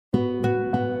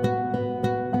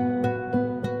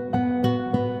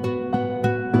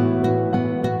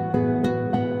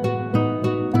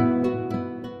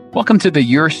Welcome to the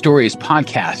Your Stories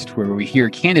podcast, where we hear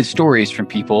candid stories from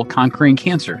people conquering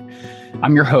cancer.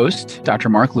 I'm your host, Dr.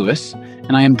 Mark Lewis,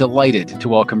 and I am delighted to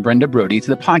welcome Brenda Brody to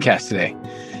the podcast today.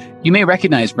 You may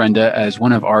recognize Brenda as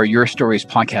one of our Your Stories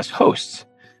podcast hosts,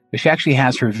 but she actually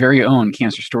has her very own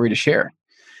cancer story to share.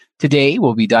 Today,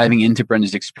 we'll be diving into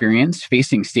Brenda's experience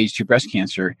facing stage 2 breast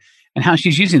cancer and how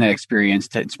she's using that experience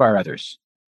to inspire others.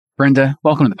 Brenda,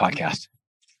 welcome to the podcast.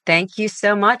 Thank you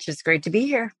so much. It's great to be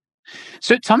here.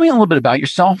 So tell me a little bit about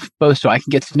yourself, both so I can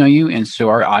get to know you and so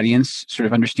our audience sort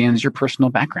of understands your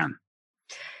personal background.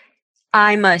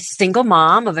 I'm a single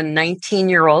mom of a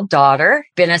 19-year-old daughter.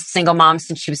 Been a single mom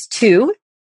since she was 2.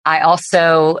 I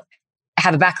also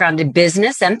have a background in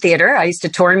business and theater. I used to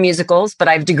tour in musicals, but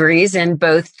I have degrees in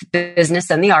both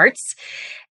business and the arts,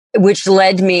 which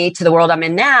led me to the world I'm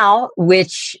in now,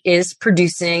 which is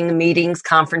producing meetings,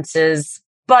 conferences.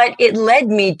 But it led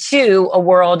me to a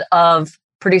world of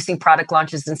producing product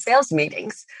launches and sales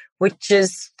meetings, which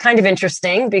is kind of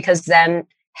interesting because then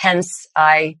hence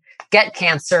I get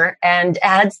cancer and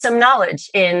add some knowledge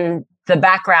in the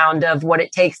background of what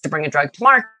it takes to bring a drug to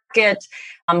market.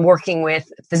 I'm working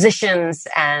with physicians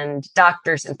and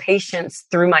doctors and patients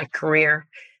through my career.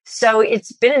 So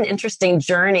it's been an interesting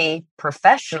journey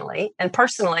professionally and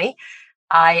personally.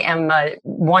 I am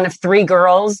one of 3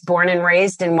 girls born and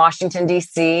raised in Washington,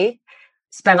 D.C.,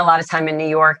 spent a lot of time in New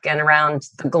York and around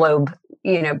the globe,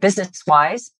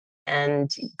 business-wise, and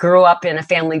grew up in a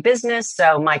family business.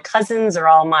 So my cousins are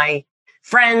all my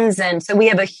friends. And so we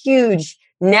have a huge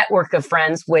network of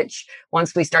friends, which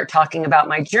once we start talking about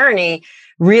my journey,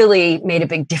 really made a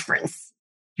big difference.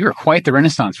 You're quite the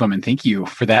Renaissance woman. Thank you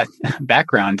for that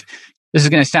background. This is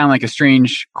going to sound like a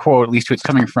strange quote, at least who it's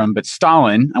coming from, but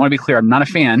Stalin, I want to be clear, I'm not a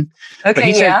fan. Okay,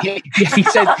 he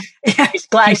said,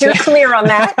 glad you're clear on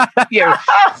that. Yeah,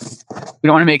 we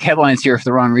don't want to make headlines here for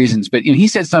the wrong reasons, but he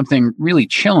said something really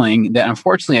chilling that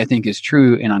unfortunately I think is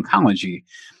true in oncology.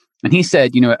 And he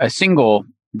said, a single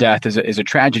death is a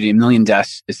tragedy, a million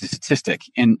deaths is a statistic.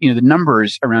 And, the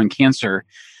numbers around cancer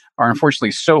are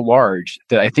unfortunately so large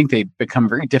that I think they become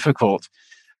very difficult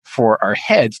for our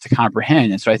heads to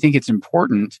comprehend. And so I think it's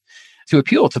important to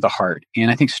appeal to the heart.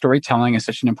 And I think storytelling is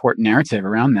such an important narrative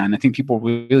around that. And I think people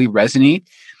really resonate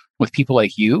with people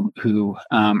like you who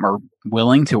are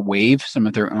willing to waive some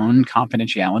of their own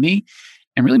confidentiality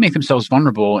and really make themselves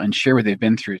vulnerable and share what they've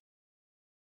been through.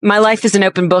 My life is an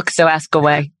open book, so ask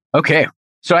away. Okay.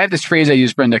 So I have this phrase I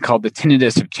use, Brenda, called the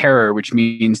tinnitus of terror, which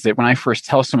means that when I first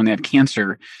tell someone they have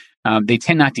cancer, they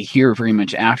tend not to hear very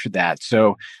much after that.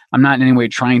 So I'm not in any way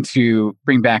trying to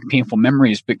bring back painful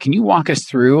memories, but can you walk us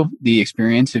through the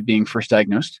experience of being first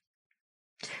diagnosed?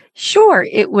 Sure.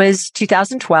 It was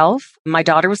 2012. My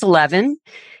daughter was 11.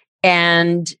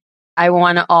 And I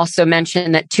want to also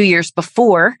mention that 2 years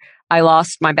before, I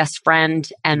lost my best friend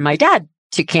and my dad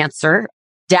to cancer.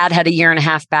 Dad had a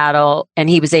 1.5-year battle and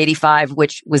he was 85,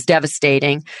 which was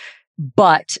devastating.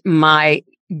 But my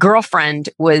girlfriend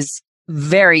was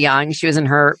very young. She was in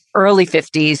her early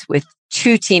 50s with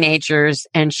 2 teenagers,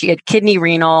 and she had kidney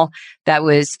renal that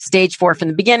was stage 4 from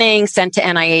the beginning, sent to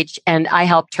NIH, and I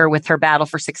helped her with her battle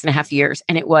for 6.5 years,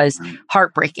 and it was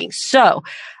heartbreaking. So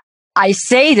I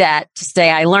say that to say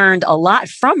I learned a lot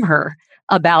from her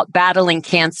about battling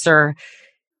cancer.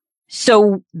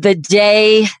 So the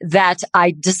day that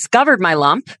I discovered my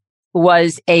lump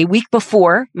was a week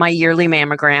before my yearly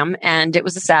mammogram, and it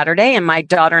was a Saturday, and my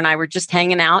daughter and I were just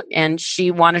hanging out, and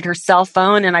she wanted her cell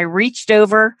phone, and I reached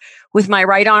over with my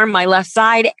right arm, my left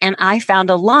side, and I found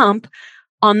a lump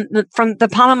from the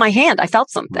palm of my hand. I felt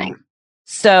something.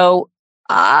 So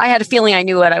I had a feeling I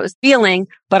knew what I was feeling,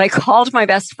 but I called my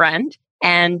best friend,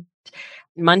 and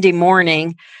Monday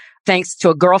morning, thanks to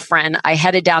a girlfriend, I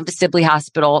headed down to Sibley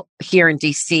Hospital here in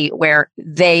DC, where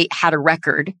they had a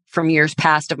record from years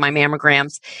past of my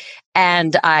mammograms.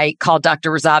 And I called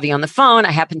Dr. Razavi on the phone.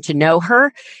 I happened to know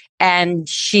her, and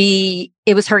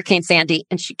it was Hurricane Sandy,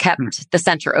 and she kept the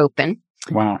center open.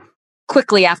 Wow.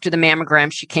 Quickly after the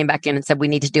mammogram, she came back in and said, we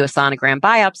need to do a sonogram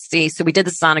biopsy. So we did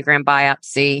the sonogram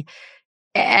biopsy,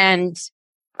 and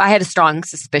I had a strong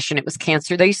suspicion it was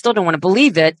cancer, though you still don't want to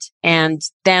believe it. And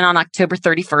then on October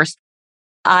 31st,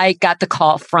 I got the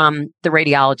call from the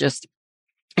radiologist,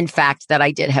 in fact, that I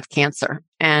did have cancer.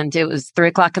 And it was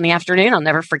 3:00 in the afternoon. I'll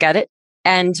never forget it.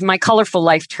 And my colorful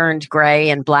life turned gray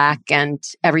and black, and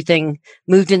everything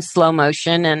moved in slow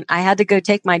motion. And I had to go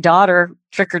take my daughter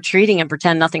trick-or-treating and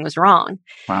pretend nothing was wrong.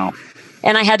 Wow.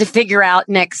 And I had to figure out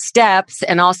next steps,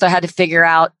 and also had to figure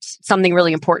out something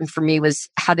really important for me was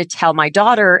how to tell my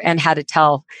daughter and how to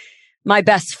tell my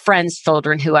best friend's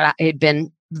children, who I had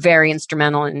been very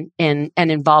instrumental in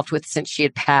and involved with since she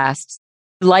had passed.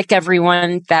 like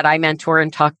everyone that I mentor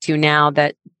and talk to now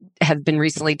that have been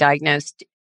recently diagnosed,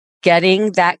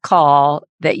 getting that call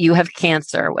that you have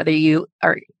cancer, whether you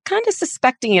are kind of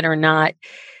suspecting it or not,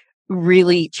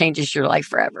 really changes your life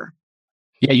forever.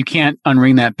 Yeah, you can't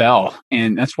unring that bell.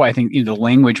 And that's why I think the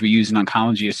language we use in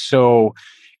oncology is so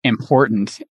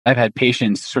important. I've had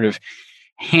patients sort of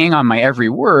hang on my every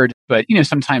word, but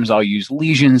sometimes I'll use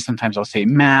lesions, sometimes I'll say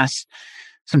mass,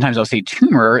 sometimes I'll say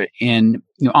tumor, and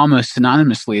almost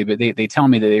synonymously, but they tell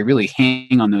me that they really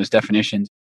hang on those definitions.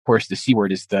 Of course, the C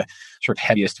word is the sort of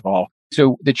heaviest of all.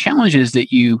 So the challenges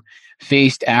that you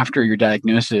faced after your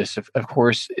diagnosis, of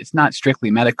course, it's not strictly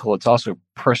medical, it's also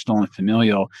personal and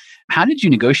familial. How did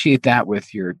you negotiate that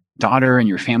with your daughter and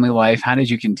your family life? How did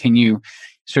you continue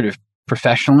sort of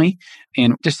professionally?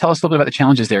 And just tell us a little bit about the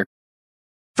challenges there.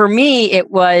 For me, it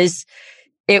was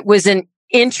an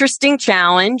interesting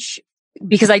challenge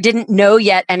because I didn't know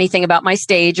yet anything about my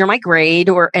stage or my grade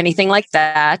or anything like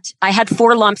that. I had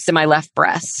 4 lumps in my left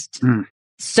breast.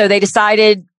 So they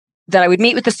decided that I would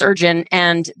meet with the surgeon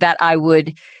and that I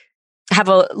would have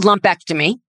a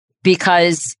lumpectomy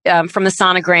because from the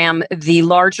sonogram, the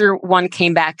larger one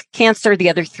came back cancer, the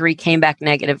other 3 came back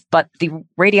negative. But the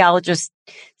radiologist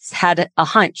had a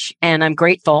hunch, and I'm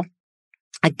grateful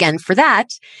again for that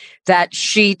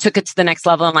she took it to the next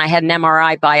level, and I had an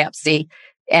MRI biopsy.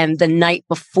 And the night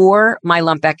before my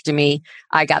lumpectomy,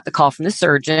 I got the call from the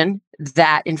surgeon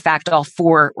that, in fact, all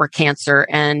 4 were cancer.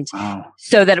 And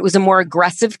so that it was a more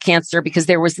aggressive cancer because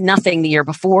there was nothing the year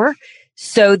before.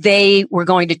 So they were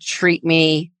going to treat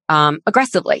me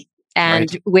aggressively.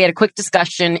 And we had a quick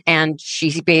discussion, and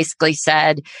she basically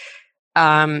said,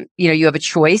 you have a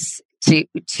choice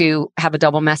to have a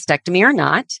double mastectomy or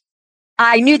not.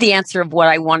 I knew the answer of what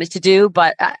I wanted to do,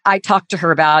 but I talked to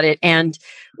her about it, and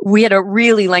we had a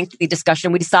really lengthy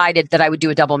discussion. We decided that I would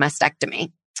do a double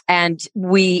mastectomy, and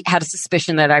we had a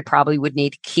suspicion that I probably would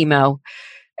need chemo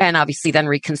and obviously then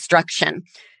reconstruction.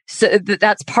 So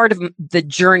that's part of the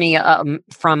journey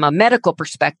from a medical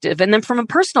perspective. And then from a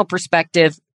personal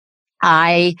perspective,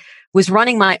 I was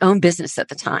running my own business at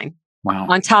the time. Wow.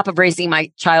 On top of raising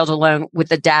my child alone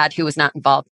with a dad who was not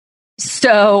involved.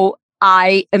 So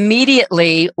I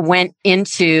immediately went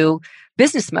into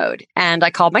business mode, and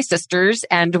I called my sisters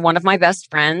and one of my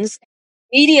best friends.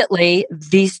 Immediately,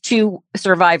 these 2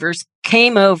 survivors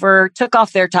came over, took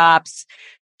off their tops,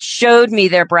 showed me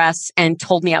their breasts, and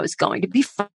told me I was going to be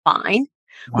fine,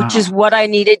 which is what I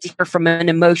needed to hear from an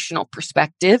emotional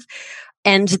perspective.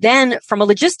 And then from a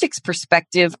logistics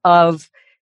perspective of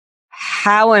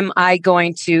how am I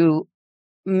going to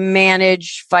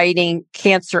manage fighting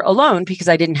cancer alone because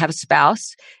I didn't have a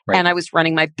spouse and I was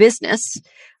running my business,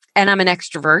 and I'm an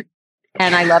extrovert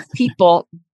and I love people,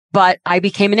 but I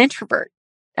became an introvert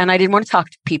and I didn't want to talk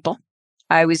to people.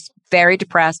 I was very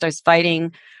depressed. I was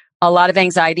fighting a lot of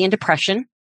anxiety and depression.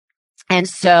 And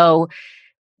so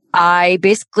I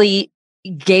basically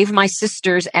gave my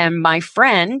sisters and my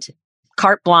friend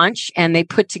carte blanche, and they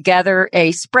put together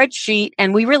a spreadsheet,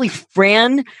 and we really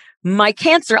ran my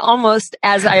cancer almost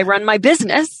as I run my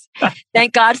business.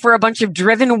 Thank God for a bunch of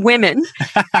driven women.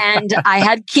 And I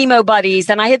had chemo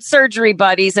buddies and I had surgery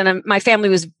buddies, and my family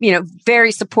was,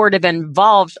 very supportive and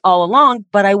involved all along,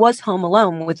 but I was home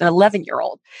alone with an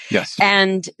 11-year-old. Yes.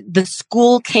 And the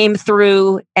school came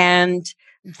through, and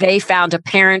they found a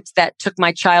parent that took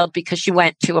my child because she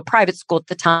went to a private school at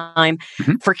the time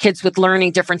for kids with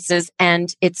learning differences,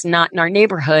 and it's not in our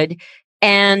neighborhood.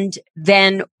 And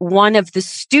then one of the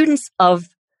students of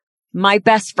my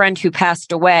best friend who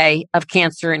passed away of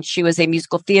cancer, and she was a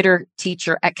musical theater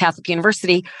teacher at Catholic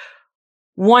University,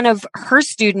 one of her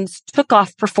students took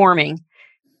off performing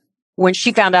when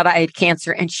she found out I had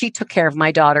cancer, and she took care of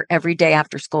my daughter every day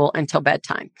after school until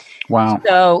bedtime. Wow.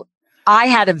 So I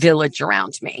had a village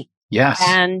around me. Yes.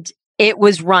 And it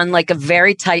was run like a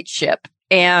very tight ship.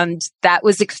 And that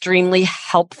was extremely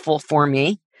helpful for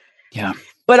me. Yeah.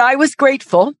 But I was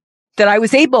grateful that I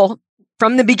was able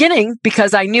from the beginning,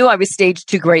 because I knew I was stage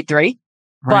 2, grade 3,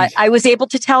 but I was able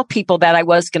to tell people that I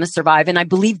was going to survive. And I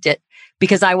believed it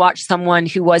because I watched someone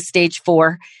who was stage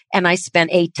 4, and I spent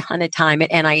a ton of time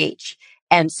at NIH.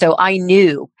 And so I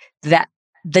knew that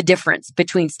the difference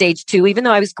between stage 2, even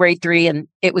though I was grade 3 and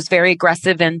it was very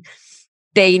aggressive, and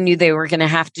they knew they were going to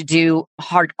have to do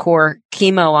hardcore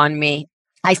chemo on me,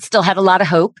 I still had a lot of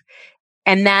hope.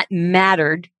 And that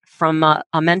mattered from a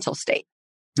mental state.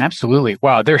 Absolutely.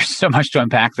 Wow. There's so much to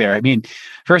unpack there. I mean,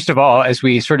 first of all, as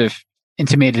we sort of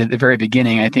intimated at the very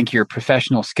beginning, I think your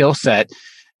professional skill set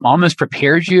almost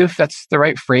prepared you, if that's the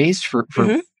right phrase, for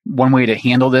one way to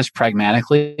handle this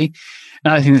pragmatically.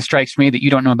 Another thing that strikes me that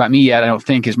you don't know about me yet, I don't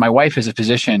think, is my wife is a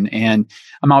physician. And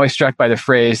I'm always struck by the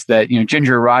phrase that,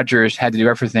 Ginger Rogers had to do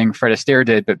everything Fred Astaire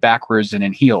did, but backwards and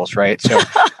in heels, right? So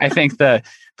I think the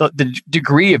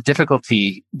degree of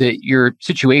difficulty that your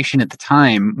situation at the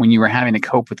time when you were having to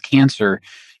cope with cancer,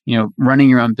 running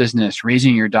your own business,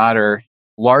 raising your daughter,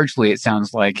 largely, it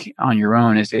sounds like on your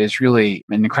own is really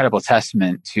an incredible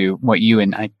testament to what you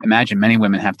and I imagine many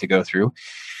women have to go through.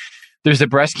 There's the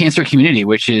breast cancer community,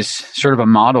 which is sort of a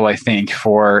model, I think,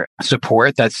 for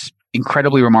support. That's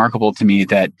incredibly remarkable to me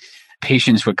that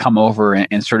patients would come over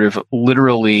and sort of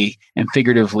literally and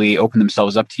figuratively open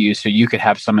themselves up to you so you could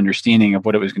have some understanding of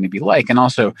what it was going to be like. And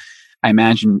also, I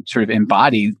imagine sort of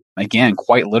embody, again,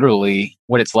 quite literally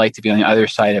what it's like to be on the other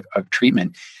side of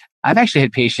treatment. I've actually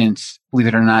had patients, believe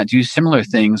it or not, do similar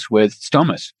things with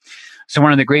stomas. So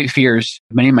one of the great fears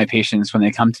of many of my patients when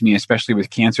they come to me, especially with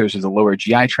cancers of the lower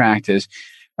GI tract, is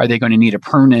are they going to need a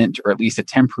permanent or at least a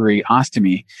temporary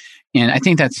ostomy? And I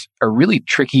think that's a really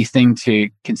tricky thing to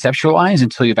conceptualize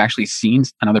until you've actually seen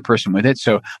another person with it.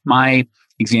 So my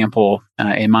example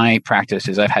in my practice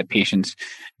is I've had patients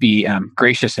be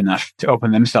gracious enough to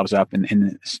open themselves up in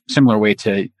a similar way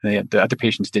to the other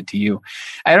patients did to you.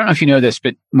 I don't know if you know this,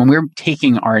 but when we're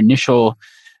taking our initial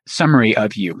summary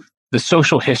of you, the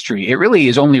social history, it really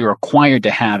is only required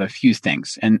to have a few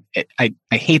things. And I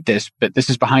hate this, but this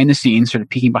is behind the scenes, sort of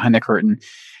peeking behind the curtain.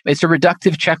 It's a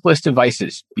reductive checklist of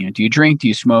vices. Do you drink? Do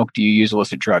you smoke? Do you use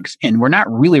illicit drugs? And we're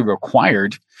not really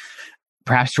required,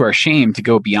 perhaps to our shame, to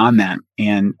go beyond that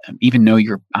and even know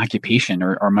your occupation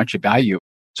or much about you.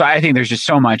 So I think there's just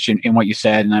so much in what you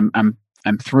said. And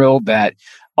I'm thrilled that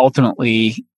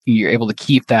ultimately you're able to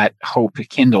keep that hope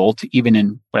kindled, even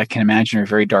in what I can imagine are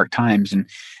very dark times. And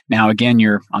now, again,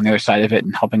 you're on the other side of it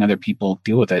and helping other people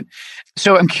deal with it.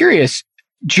 So I'm curious,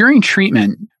 during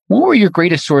treatment, what were your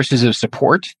greatest sources of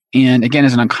support? And again,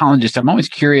 as an oncologist, I'm always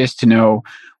curious to know,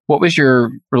 what was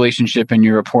your relationship and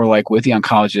your rapport like with the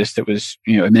oncologist that was,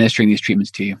 administering these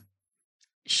treatments to you?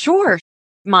 Sure.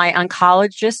 My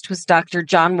oncologist was Dr.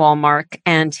 John Walmark,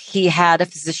 and he had a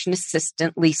physician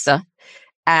assistant, Lisa.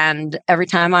 And every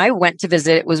time I went to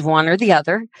visit, it was one or the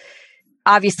other.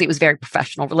 Obviously, it was a very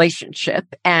professional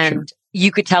relationship. And Sure.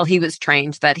 You could tell he was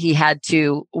trained, that he had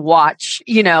to watch,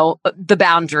 the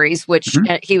boundaries, which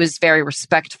he was very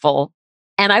respectful.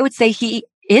 And I would say he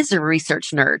is a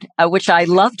research nerd, which I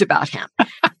loved about him.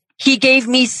 He gave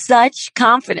me such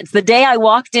confidence. The day I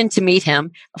walked in to meet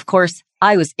him, of course,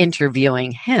 I was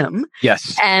interviewing him.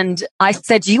 Yes. And I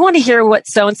said, do you want to hear what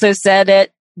so-and-so said at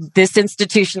this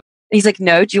institution? He's like,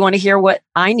 no, do you want to hear what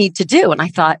I need to do? And I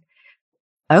thought,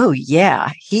 oh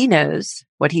yeah, he knows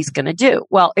what he's going to do.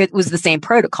 Well, it was the same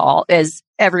protocol as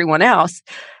everyone else,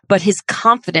 but his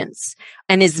confidence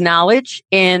and his knowledge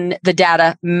in the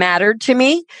data mattered to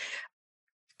me.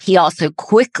 He also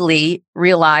quickly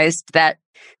realized that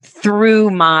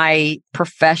through my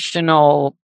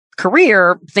professional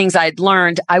career, things I'd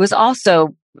learned,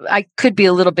 I could be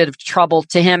a little bit of trouble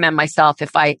to him and myself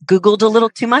if I Googled a little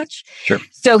too much. Sure.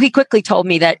 So he quickly told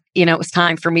me that, it was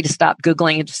time for me to stop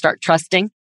Googling and to start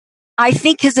trusting. I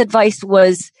think his advice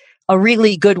was a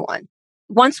really good one.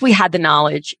 Once we had the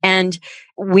knowledge and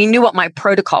we knew what my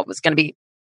protocol was going to be,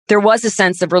 there was a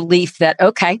sense of relief that,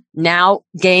 okay, now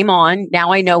game on.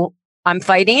 Now I know I'm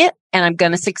fighting it and I'm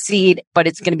going to succeed, but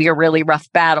it's going to be a really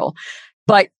rough battle.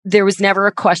 But there was never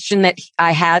a question that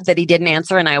I had that he didn't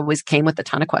answer. And I always came with a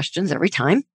ton of questions every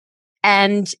time.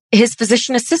 And his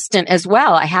physician assistant as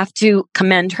well. I have to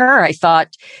commend her. I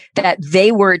thought that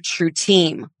they were a true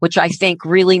team, which I think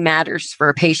really matters for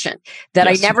a patient, that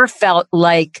Yes. I never felt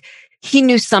like he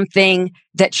knew something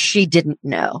that she didn't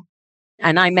know.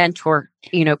 And I mentor,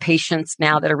 patients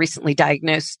now that are recently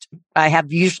diagnosed. I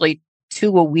have usually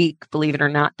 2 a week, believe it or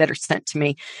not, that are sent to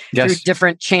me through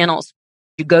different channels.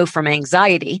 You go from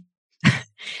anxiety,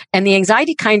 and the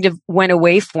anxiety kind of went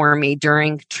away for me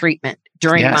during treatment,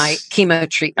 during my chemo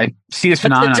treatment. I see this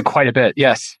phenomenon quite a bit.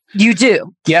 Yes. You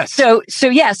do. Yes. So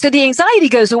the anxiety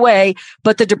goes away,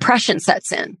 but the depression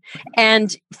sets in.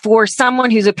 And for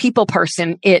someone who's a people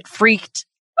person, it freaked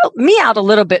me out a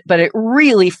little bit, but it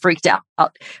really freaked out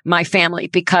my family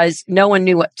because no one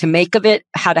knew what to make of it,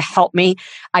 how to help me.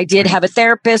 I did have a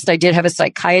therapist. I did have a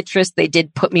psychiatrist. They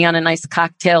did put me on a nice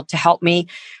cocktail to help me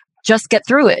just get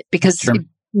through it because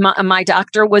my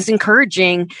doctor was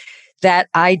encouraging that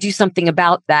I do something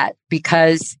about that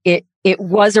because it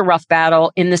was a rough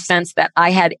battle in the sense that I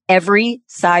had every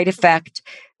side effect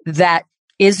that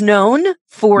is known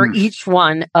for each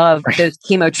one of those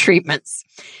chemo treatments.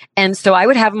 And so I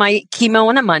would have my chemo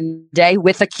on a Monday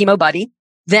with a chemo buddy.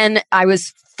 Then I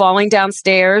was falling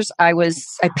downstairs. I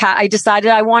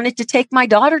decided I wanted to take my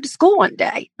daughter to school one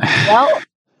day. Well,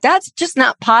 that's just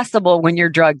not possible when you're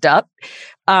drugged up.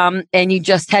 And you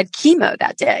just had chemo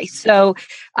that day. So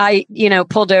I,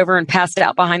 pulled over and passed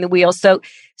out behind the wheel. So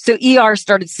ER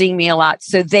started seeing me a lot.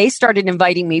 So they started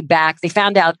inviting me back. They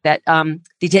found out that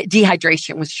the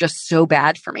dehydration was just so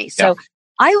bad for me. So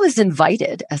I was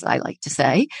invited, as I like to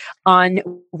say, on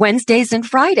Wednesdays and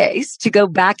Fridays to go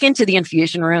back into the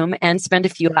infusion room and spend a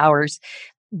few hours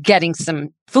getting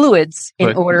some fluids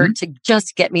in order to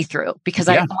just get me through. Because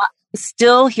I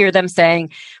still hear them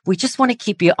saying, we just want to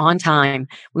keep you on time.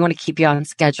 We want to keep you on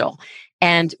schedule.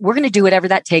 And we're going to do whatever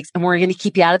that takes. And we're going to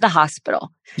keep you out of the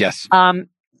hospital. Yes.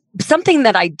 Something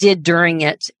that I did during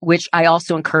it, which I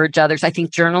also encourage others, I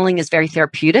think journaling is very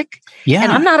therapeutic. Yeah.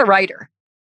 And I'm not a writer.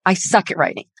 I suck at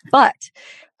writing, but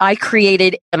I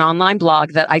created an online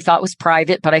blog that I thought was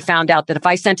private, but I found out that if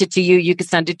I sent it to you, you could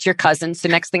send it to your cousins. So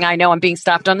next thing I know, I'm being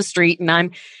stopped on the street and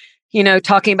I'm,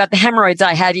 talking about the hemorrhoids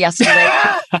I had yesterday.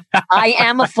 I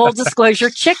am a full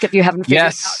disclosure chick, if you haven't figured it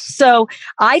out. So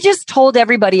I just told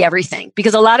everybody everything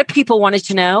because a lot of people wanted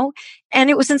to know. And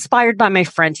it was inspired by my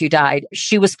friend who died.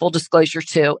 She was full disclosure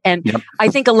too. And I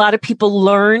think a lot of people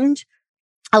learned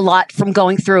a lot from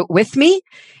going through it with me.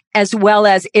 As well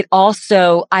as it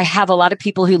also, I have a lot of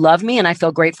people who love me and I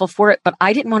feel grateful for it, but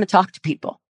I didn't want to talk to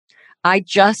people. I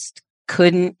just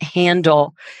couldn't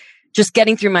handle just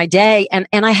getting through my day. And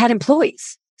I had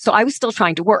employees. So I was still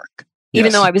trying to work,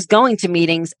 even though I was going to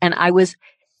meetings and I was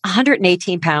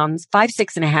 118 pounds,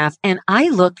 5'6.5", and I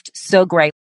looked so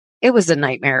great. It was a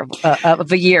nightmare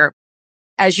of a year.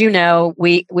 As you know,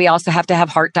 we also have to have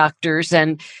heart doctors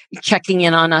and checking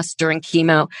in on us during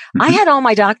chemo. I had all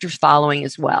my doctors following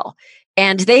as well.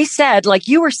 And they said, like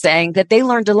you were saying, that they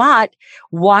learned a lot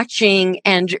watching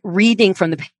and reading from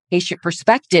the patient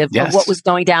perspective of what was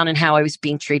going down and how I was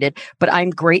being treated. But I'm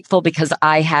grateful because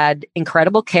I had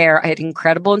incredible care. I had an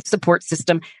incredible support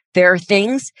system. There are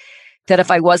things that if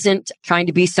I wasn't trying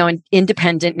to be so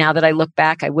independent, now that I look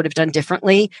back, I would have done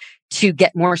differently to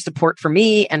get more support for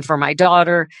me and for my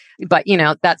daughter. But,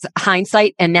 that's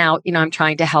hindsight. And now, I'm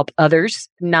trying to help others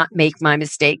not make my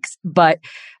mistakes. But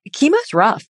chemo's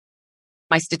rough.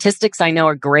 My statistics I know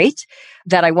are great,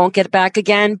 that I won't get back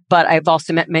again. But I've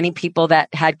also met many people that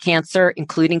had cancer,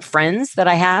 including friends that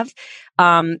I have,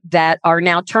 that are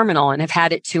now terminal and have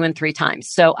had it 2 and 3 times.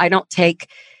 So I don't take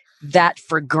that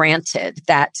for granted,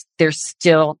 that there's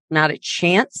still not a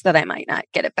chance that I might not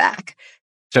get it back.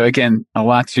 So again, a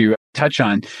lot to touch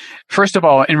on. First of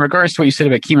all, in regards to what you said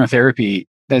about chemotherapy,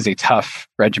 that is a tough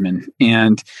regimen.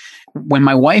 And when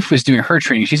my wife was doing her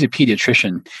training, she's a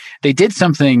pediatrician. They did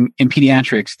something in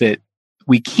pediatrics that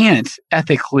we can't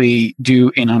ethically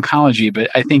do in oncology,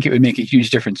 but I think it would make a huge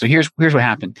difference. So here's what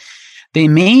happened. They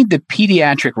made the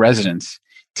pediatric residents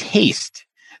taste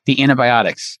the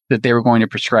antibiotics that they were going to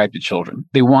prescribe to children.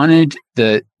 They wanted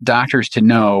the doctors to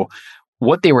know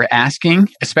what they were asking,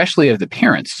 especially of the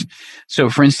parents. So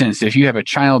for instance, if you have a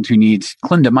child who needs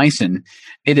clindamycin,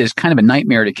 it is kind of a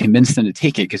nightmare to convince them to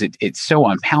take it because it's so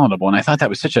unpalatable. And I thought that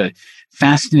was such a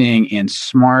fascinating and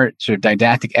smart sort of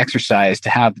didactic exercise to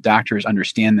have the doctors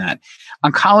understand that.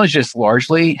 Oncologists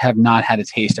largely have not had a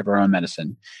taste of our own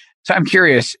medicine. So I'm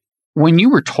curious, when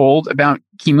you were told about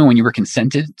chemo, when you were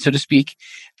consented, so to speak,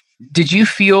 did you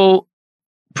feel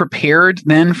prepared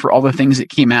then for all the things that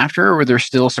came after, or were there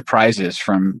still surprises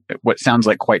from what sounds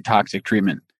like quite toxic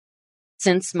treatment?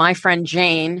 Since my friend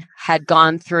Jane had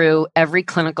gone through every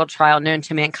clinical trial known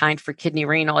to mankind for kidney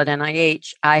renal at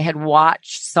NIH, I had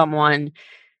watched someone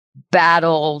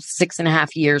battle 6.5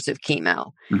 years of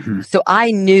chemo. So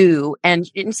I knew, and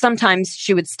sometimes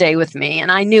she would stay with me,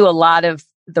 and I knew a lot of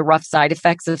the rough side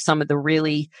effects of some of the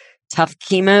really tough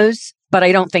chemos, but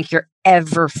I don't think you're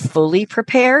ever fully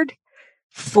prepared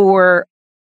for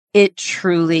it.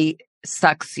 Truly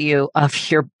sucks you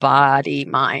of your body,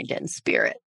 mind, and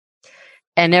spirit.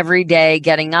 And every day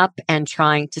getting up and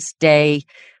trying to stay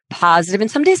positive. And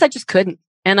some days I just couldn't.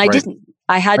 And I didn't.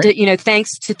 I had to,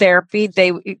 thanks to therapy,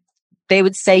 they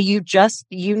would say,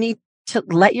 you need to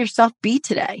let yourself be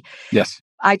today. Yes.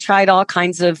 I tried all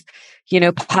kinds of,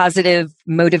 positive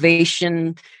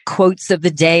motivation quotes of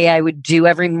the day I would do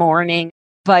every morning.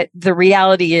 But the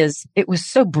reality is it was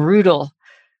so brutal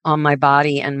on my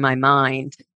body and my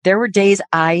mind. There were days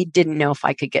I didn't know if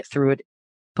I could get through it.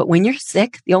 But when you're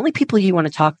sick, the only people you want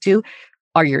to talk to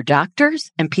are your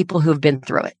doctors and people who have been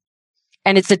through it.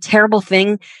 And it's a terrible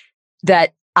thing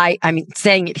that I mean,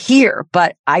 saying it here,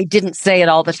 but I didn't say it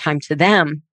all the time to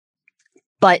them.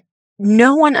 But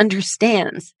no one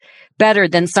understands better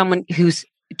than someone who's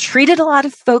treated a lot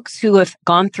of folks who have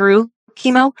gone through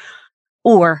chemo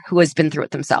or who has been through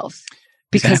it themselves,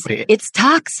 because Exactly. it's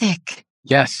toxic.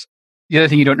 Yes. The other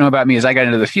thing you don't know about me is I got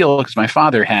into the field because my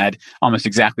father had almost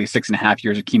exactly 6.5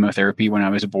 years of chemotherapy when I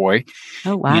was a boy.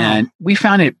 Oh, wow. And we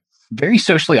found it very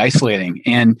socially isolating.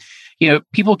 And,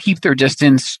 people keep their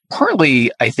distance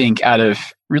partly, I think, out of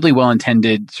really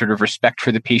well-intended sort of respect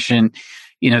for the patient.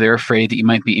 They're afraid that you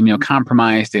might be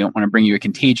immunocompromised. They don't want to bring you a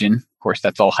contagion. Of course,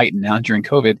 that's all heightened now during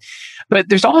COVID. But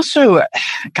there's also,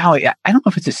 golly, I don't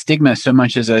know if it's a stigma so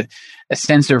much as a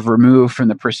sense of remove from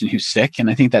the person who's sick. And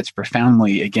I think that's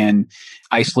profoundly, again,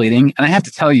 isolating. And I have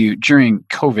to tell you, during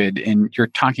COVID, and you're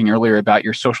talking earlier about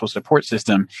your social support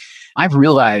system, I've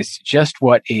realized just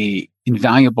what a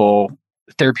invaluable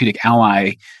therapeutic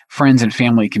ally friends and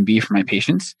family can be for my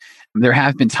patients. There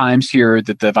have been times here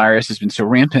that the virus has been so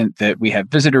rampant that we have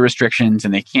visitor restrictions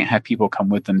and they can't have people come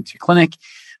with them to clinic.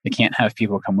 They can't have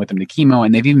people come with them to chemo.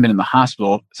 And they've even been in the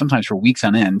hospital, sometimes for weeks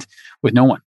on end, with no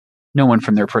one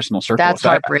from their personal circle. That's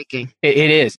heartbreaking. It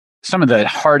is. Some of the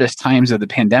hardest times of the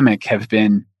pandemic have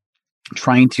been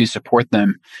trying to support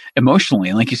them emotionally.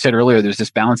 And like you said earlier, there's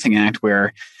this balancing act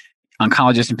where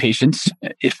oncologists and patients,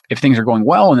 if things are going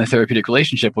well in the therapeutic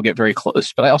relationship, will get very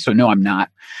close. But I also know I'm not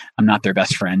their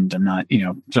best friend. I'm not,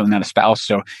 certainly not a spouse.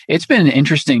 So it's been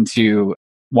interesting to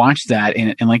watch that.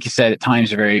 And like you said, at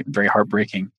times very, very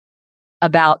heartbreaking.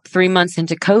 About 3 months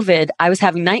into COVID, I was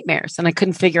having nightmares and I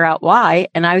couldn't figure out why.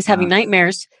 And I was having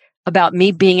nightmares about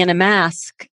me being in a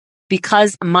mask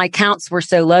because my counts were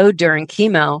so low during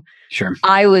chemo. Sure.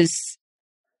 I was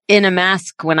in a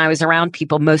mask when I was around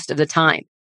people most of the time.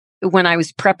 When I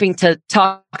was prepping to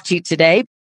talk to you today,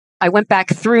 I went back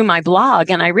through my blog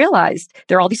and I realized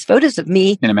there are all these photos of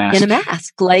me in a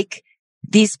mask, like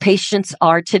these patients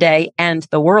are today and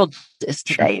the world is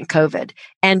today in COVID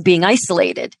and being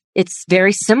isolated. It's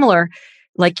very similar.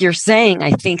 Like you're saying,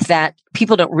 I think that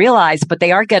people don't realize, but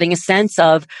they are getting a sense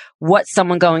of what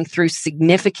someone going through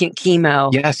significant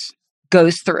chemo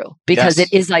goes through because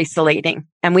it is isolating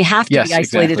and we have to be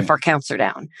isolated if our counts are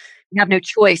down. We have no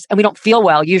choice and we don't feel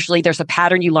well. Usually there's a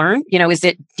pattern you learn. Is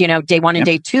it, day 1 and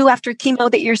day 2 after chemo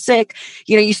that you're sick?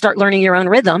 You start learning your own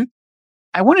rhythm.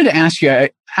 I wanted to ask you,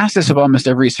 I asked this of almost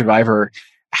every survivor,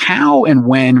 how and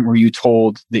when were you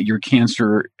told that your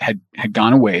cancer had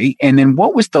gone away? And then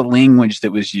what was the language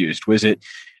that was used? Was it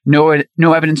no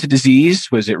evidence of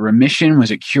disease? Was it remission?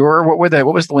 Was it cure? What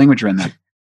was the language around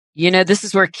that? This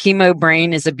is where chemo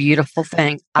brain is a beautiful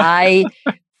thing. I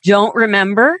don't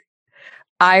remember.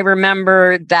 I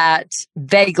remember that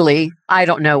vaguely. I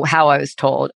don't know how I was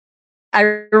told. I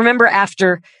remember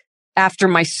after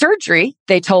my surgery,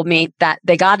 they told me that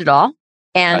they got it all.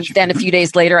 And then a few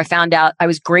days later, I found out I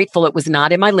was grateful it was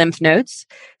not in my lymph nodes.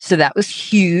 So that was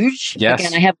huge. Yes.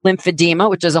 Again, I have lymphedema,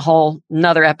 which is a whole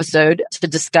nother episode to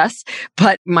discuss.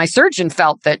 But my surgeon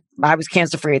felt that I was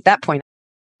cancer-free at that point.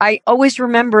 I always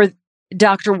remember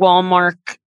Dr.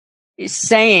 Wallmark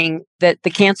saying that the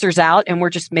cancer's out and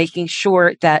we're just making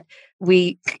sure that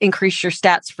we increase your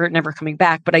stats for it never coming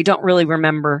back. But I don't really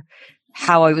remember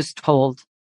how I was told.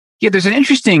 Yeah, there's an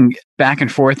interesting back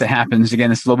and forth that happens.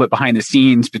 Again, it's a little bit behind the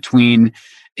scenes between,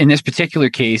 in this particular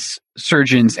case,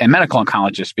 surgeons and medical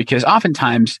oncologists, because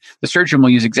oftentimes the surgeon will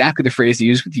use exactly the phrase they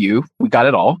use with you. We got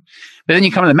it all. But then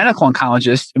you come to the medical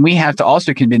oncologist and we have to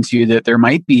also convince you that there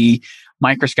might be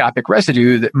microscopic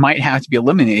residue that might have to be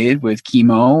eliminated with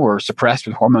chemo or suppressed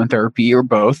with hormone therapy or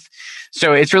both.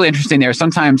 So it's really interesting there.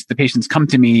 Sometimes the patients come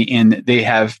to me and they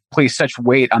have placed such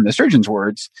weight on the surgeon's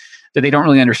words that they don't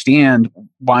really understand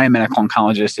why a medical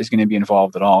oncologist is going to be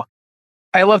involved at all.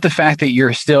 I love the fact that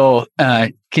you're still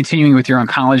continuing with your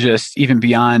oncologist even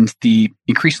beyond the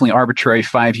increasingly arbitrary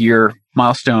 5-year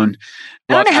milestone.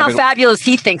 I don't know how fabulous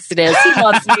he thinks it is. He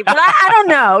loves me, but I don't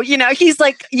know. He's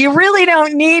like, you really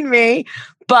don't need me.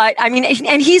 But I mean,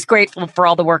 and he's grateful for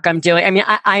all the work I'm doing. I mean,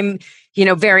 I'm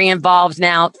very involved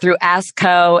now through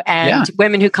ASCO and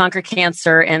Women Who Conquer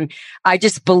Cancer. And I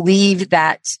just believe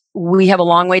that we have a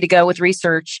long way to go with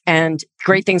research and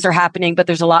great things are happening, but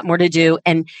there's a lot more to do.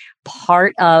 And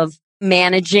part of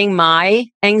managing my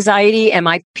anxiety and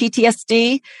my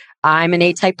PTSD, I'm an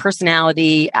A-type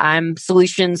personality. I'm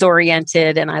solutions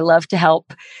oriented and I love to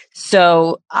help.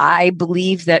 So I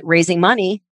believe that raising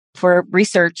money for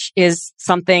research is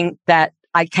something that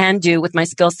I can do with my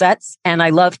skill sets and I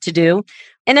love to do.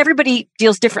 And everybody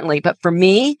deals differently. But for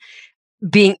me,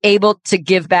 being able to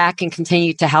give back and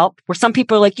continue to help, where some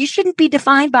people are like, you shouldn't be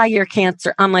defined by your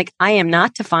cancer. I'm like, I am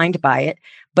not defined by it,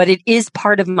 but it is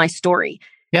part of my story.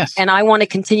 Yes. And I want to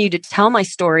continue to tell my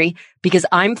story because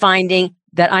I'm finding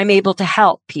that I'm able to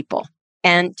help people.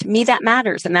 And to me, that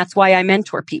matters. And that's why I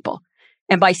mentor people.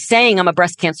 And by saying I'm a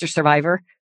breast cancer survivor,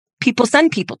 people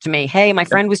send people to me. Hey, my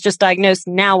friend was just diagnosed.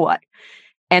 Now what?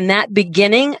 And that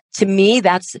beginning, to me,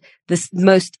 that's the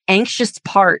most anxious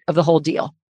part of the whole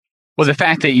deal. Well, the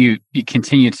fact that you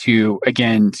continue to,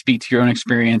 again, speak to your own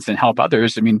experience and help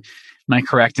others, I mean, am I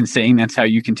correct in saying that's how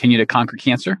you continue to conquer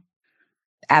cancer?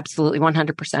 Absolutely,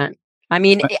 100%. I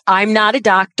mean, I'm not a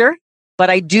doctor, but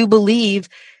I do believe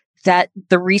that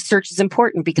the research is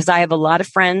important because I have a lot of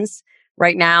friends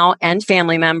right now and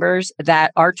family members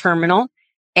that are terminal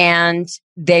and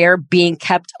they are being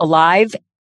kept alive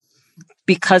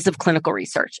because of clinical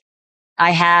research.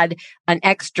 I had an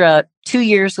extra 2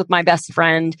 years with my best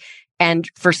friend, and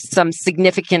for some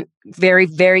significant, very,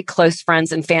 very close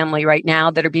friends and family right now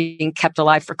that are being kept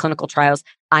alive for clinical trials,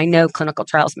 I know clinical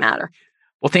trials matter.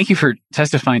 Well, thank you for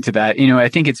testifying to that. I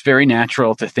think it's very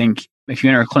natural to think if you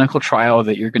enter a clinical trial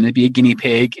that you're going to be a guinea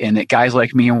pig and that guys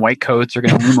like me in white coats are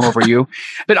going to loom over you.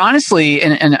 But honestly,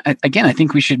 and again, I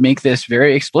think we should make this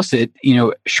very explicit,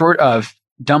 short of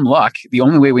dumb luck, the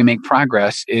only way we make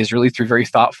progress is really through very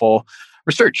thoughtful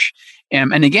research.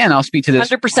 And again, I'll speak to this.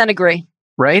 100% agree.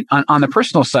 Right? On the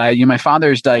personal side, my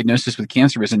father's diagnosis with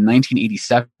cancer was in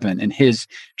 1987, and his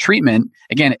treatment,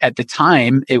 again, at the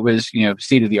time, it was,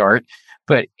 state of the art,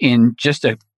 but in just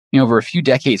over a few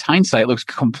decades hindsight, looks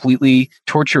completely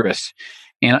torturous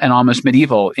and almost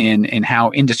medieval in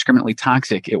how indiscriminately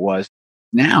toxic it was.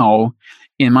 Now,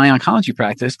 in my oncology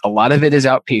practice, a lot of it is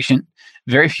outpatient.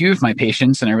 Very few of my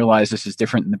patients, and I realize this is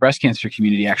different in the breast cancer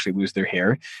community, actually lose their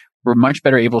hair. We're much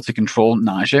better able to control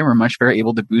nausea. We're much better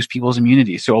able to boost people's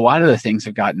immunity. So a lot of the things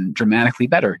have gotten dramatically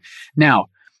better. Now,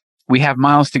 we have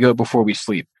miles to go before we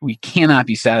sleep. We cannot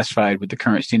be satisfied with the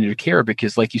current standard of care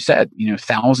because, like you said,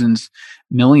 thousands,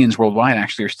 millions worldwide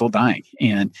actually are still dying.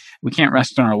 And we can't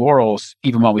rest on our laurels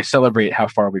even while we celebrate how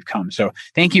far we've come. So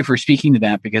thank you for speaking to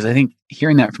that, because I think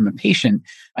hearing that from a patient,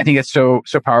 I think it's so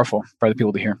powerful for other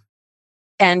people to hear.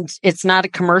 And it's not a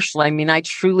commercial. I mean, I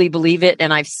truly believe it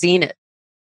and I've seen it.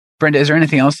 Brenda, is there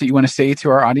anything else that you want to say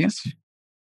to our audience?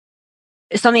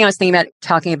 Something I was thinking about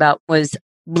talking about was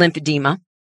lymphedema.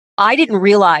 I didn't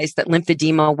realize that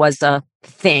lymphedema was a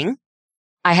thing.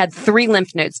 I had 3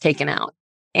 lymph nodes taken out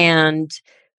and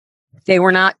they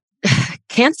were not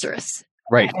cancerous.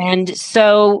 Right. And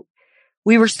so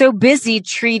we were so busy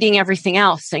treating everything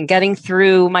else and getting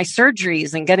through my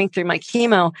surgeries and getting through my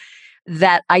chemo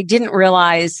that I didn't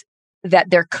realize that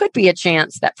there could be a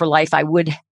chance that for life I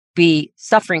would be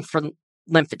suffering from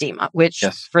lymphedema, which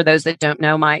For those that don't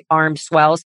know, my arm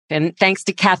swells. And thanks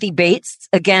to Kathy Bates,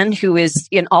 again, who is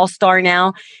an all-star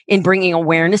now in bringing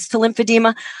awareness to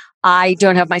lymphedema. I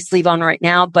don't have my sleeve on right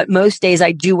now, but most days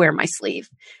I do wear my sleeve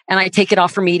and I take it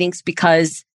off for meetings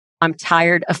because I'm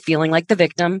tired of feeling like the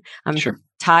victim. I'm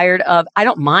tired of, I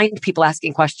don't mind people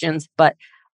asking questions, but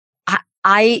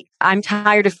I'm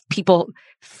tired of people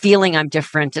feeling I'm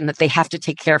different and that they have to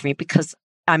take care of me because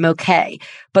I'm okay.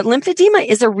 But lymphedema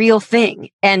is a real thing.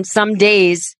 And some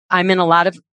days I'm in a lot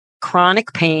of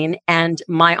chronic pain and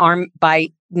my arm by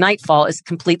nightfall is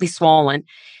completely swollen.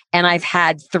 And I've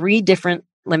had 3 different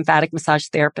lymphatic massage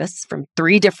therapists from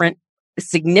 3 different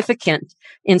significant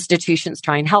institutions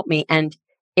try and help me. And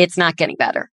it's not getting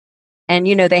better. And,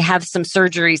 they have some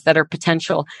surgeries that are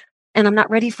potential. And I'm not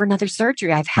ready for another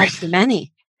surgery. I've had too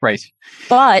many. Right.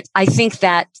 But I think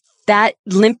that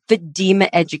lymphedema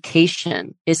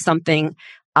education is something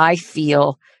I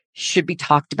feel should be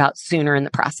talked about sooner in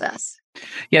the process.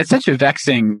 Yeah, it's such a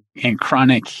vexing and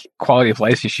chronic quality of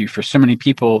life issue for so many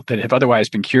people that have otherwise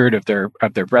been cured of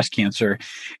their breast cancer.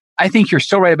 I think you're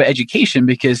so right about education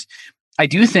because I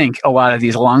do think a lot of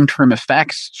these long-term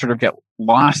effects sort of get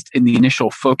lost in the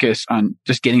initial focus on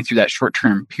just getting through that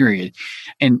short-term period.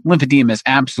 And lymphedema is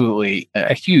absolutely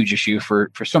a huge issue for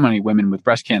so many women with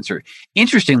breast cancer.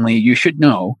 Interestingly, you should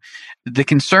know the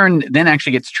concern then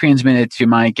actually gets transmitted to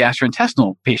my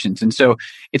gastrointestinal patients. And so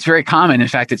it's very common. In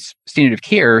fact, it's standard of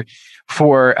care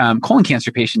for colon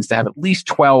cancer patients to have at least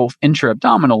 12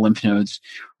 intra-abdominal lymph nodes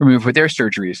removed with their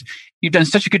surgeries. You've done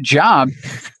such a good job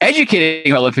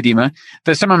educating about lymphedema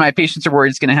that some of my patients are worried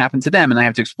it's going to happen to them, and I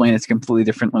have to explain it's a completely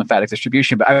different lymphatic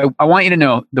distribution. But I want you to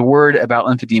know the word about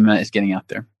lymphedema is getting out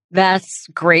there. That's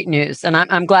great news, and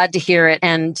I'm glad to hear it,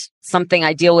 and something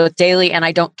I deal with daily and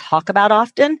I don't talk about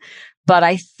often, but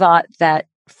I thought that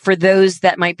for those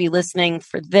that might be listening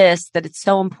for this, that it's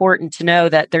so important to know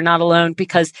that they're not alone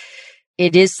because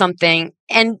it is something.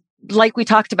 And like we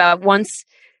talked about, once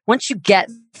you get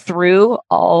through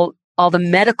all the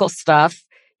medical stuff,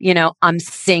 I'm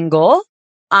single,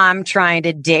 I'm trying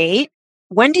to date.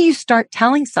 When do you start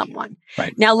telling someone?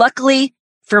 Right. Now, luckily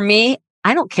for me,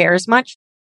 I don't care as much,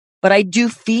 but I do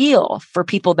feel for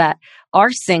people that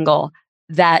are single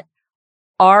that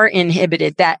are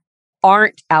inhibited, that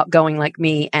aren't outgoing like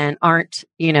me and aren't,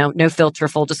 no filter,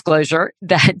 full disclosure,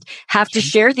 that have to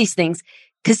share these things.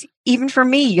 Because even for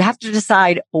me, you have to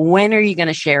decide, when are you going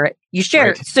to share it? You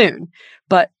share it soon,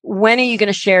 but when are you going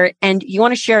to share it? And you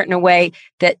want to share it in a way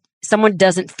that someone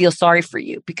doesn't feel sorry for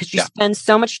you, because you spend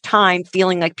so much time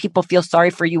feeling like people feel sorry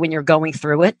for you when you're going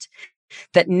through it,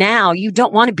 that now you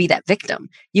don't want to be that victim.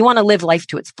 You want to live life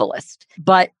to its fullest.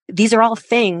 But these are all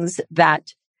things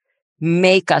that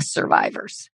make us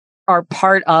survivors, are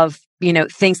part of,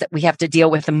 things that we have to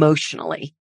deal with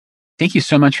emotionally. Thank you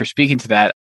so much for speaking to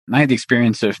that. I had the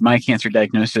experience of my cancer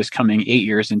diagnosis coming 8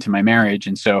 years into my marriage.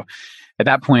 And so at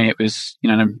that point, it was,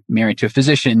 I'm married to a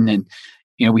physician, and,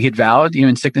 we had vowed,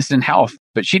 in sickness and health,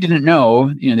 but she didn't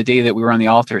know, the day that we were on the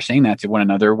altar saying that to one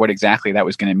another, what exactly that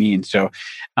was going to mean. So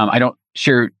I don't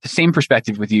share the same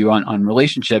perspective with you on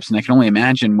relationships. And I can only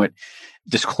imagine what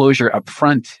disclosure up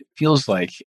front feels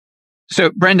like. So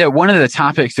Brenda, one of the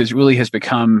topics that really has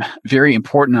become very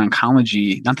important in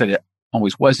oncology, not that it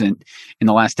always wasn't in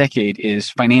the last decade,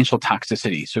 is financial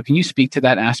toxicity. So can you speak to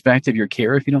that aspect of your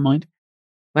care, if you don't mind?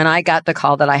 When I got the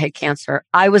call that I had cancer,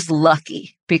 I was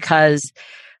lucky because,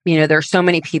 there are so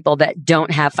many people that don't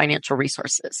have financial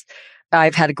resources.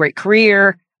 I've had a great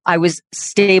career. I was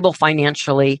stable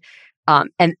financially.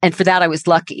 And for that, I was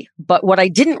lucky. But what I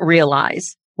didn't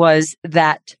realize was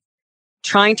that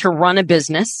trying to run a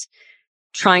business,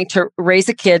 trying to raise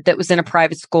a kid that was in a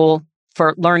private school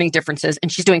for learning differences,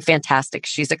 and she's doing fantastic.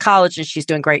 She's at college and she's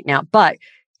doing great now. But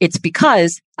it's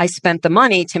because I spent the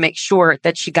money to make sure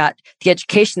that she got the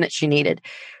education that she needed.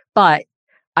 But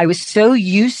I was so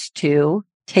used to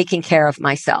taking care of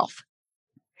myself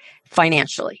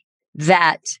financially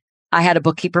that I had a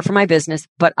bookkeeper for my business,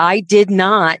 but I did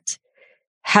not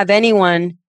have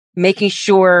anyone making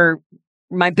sure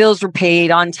my bills were paid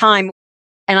on time.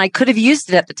 And I could have used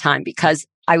it at the time because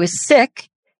I was sick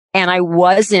and I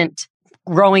wasn't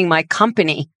growing my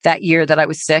company that year that I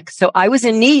was sick. So I was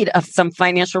in need of some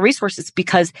financial resources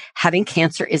because having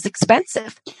cancer is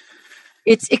expensive.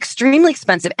 It's extremely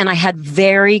expensive. And I had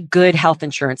very good health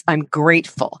insurance. I'm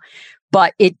grateful,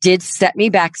 but it did set me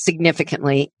back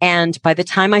significantly. And by the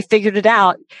time I figured it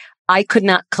out, I could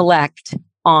not collect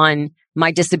on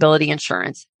my disability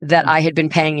insurance that I had been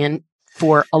paying in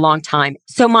for a long time.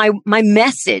 So my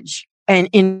message and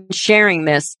in sharing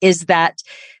this is that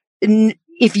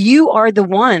if you are the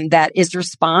one that is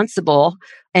responsible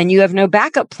and you have no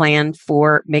backup plan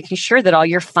for making sure that all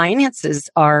your finances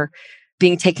are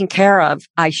being taken care of,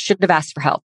 I should have asked for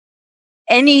help.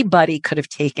 Anybody could have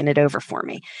taken it over for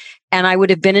me, and I would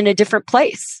have been in a different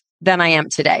place than I am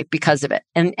today because of it.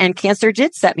 And cancer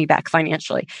did set me back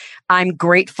financially. I'm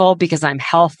grateful because I'm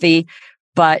healthy,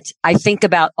 but I think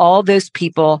about all those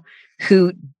people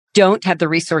who don't have the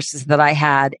resources that I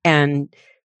had and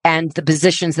the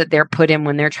positions that they're put in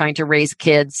when they're trying to raise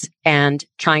kids and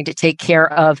trying to take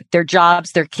care of their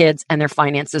jobs, their kids, and their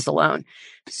finances alone.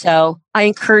 So I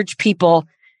encourage people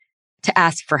to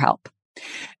ask for help.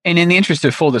 And in the interest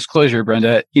of full disclosure,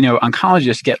 Brenda,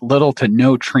 oncologists get little to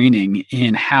no training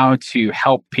in how to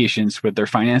help patients with their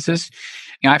finances.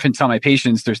 I often tell my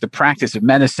patients there's the practice of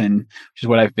medicine, which is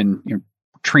what I've been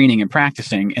training and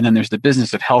practicing. And then there's the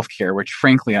business of healthcare, which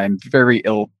frankly, I'm very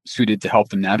ill suited to help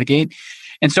them navigate.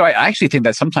 And so I actually think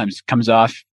that sometimes comes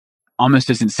off almost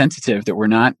as insensitive that we're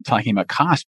not talking about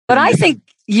cost. But I think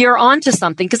you're onto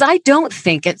something, because I don't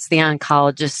think it's the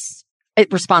oncologist's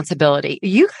responsibility.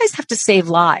 You guys have to save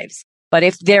lives. But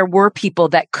if there were people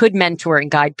that could mentor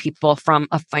and guide people from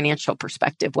a financial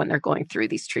perspective when they're going through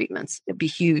these treatments, it'd be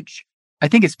huge. I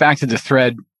think it's back to the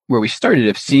thread where we started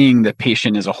of seeing the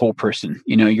patient as a whole person.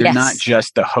 You're not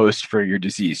just the host for your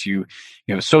disease. You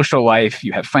have a social life,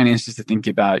 you have finances to think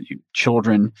about, you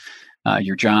children,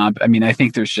 your job. I mean, I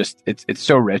think there's just, it's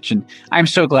so rich. And I'm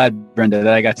so glad, Brenda,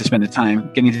 that I got to spend the time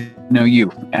getting to know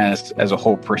you as a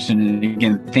whole person. And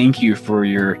again, thank you for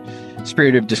your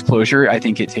spirit of disclosure. I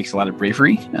think it takes a lot of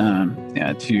bravery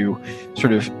to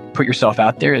sort of put yourself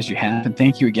out there as you have. And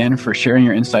thank you again for sharing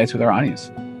your insights with our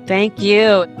audience. Thank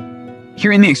you.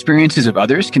 Hearing the experiences of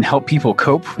others can help people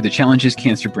cope with the challenges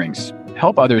cancer brings.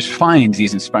 Help others find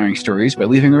these inspiring stories by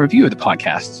leaving a review of the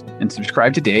podcast and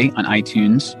subscribe today on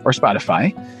iTunes or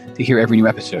Spotify to hear every new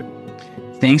episode.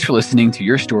 Thanks for listening to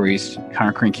Your Stories,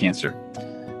 Conquering Cancer.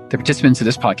 The participants of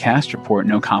this podcast report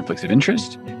no conflicts of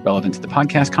interest relevant to the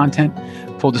podcast content.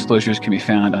 Full disclosures can be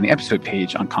found on the episode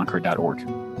page on Concord.org.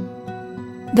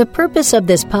 The purpose of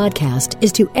this podcast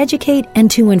is to educate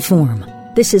and to inform.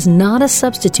 This is not a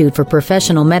substitute for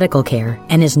professional medical care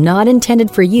and is not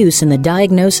intended for use in the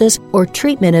diagnosis or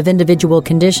treatment of individual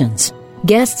conditions.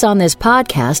 Guests on this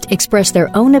podcast express their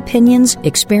own opinions,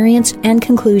 experience, and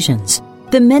conclusions.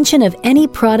 The mention of any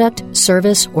product,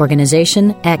 service,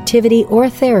 organization, activity,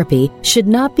 or therapy should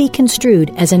not be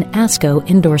construed as an ASCO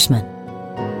endorsement.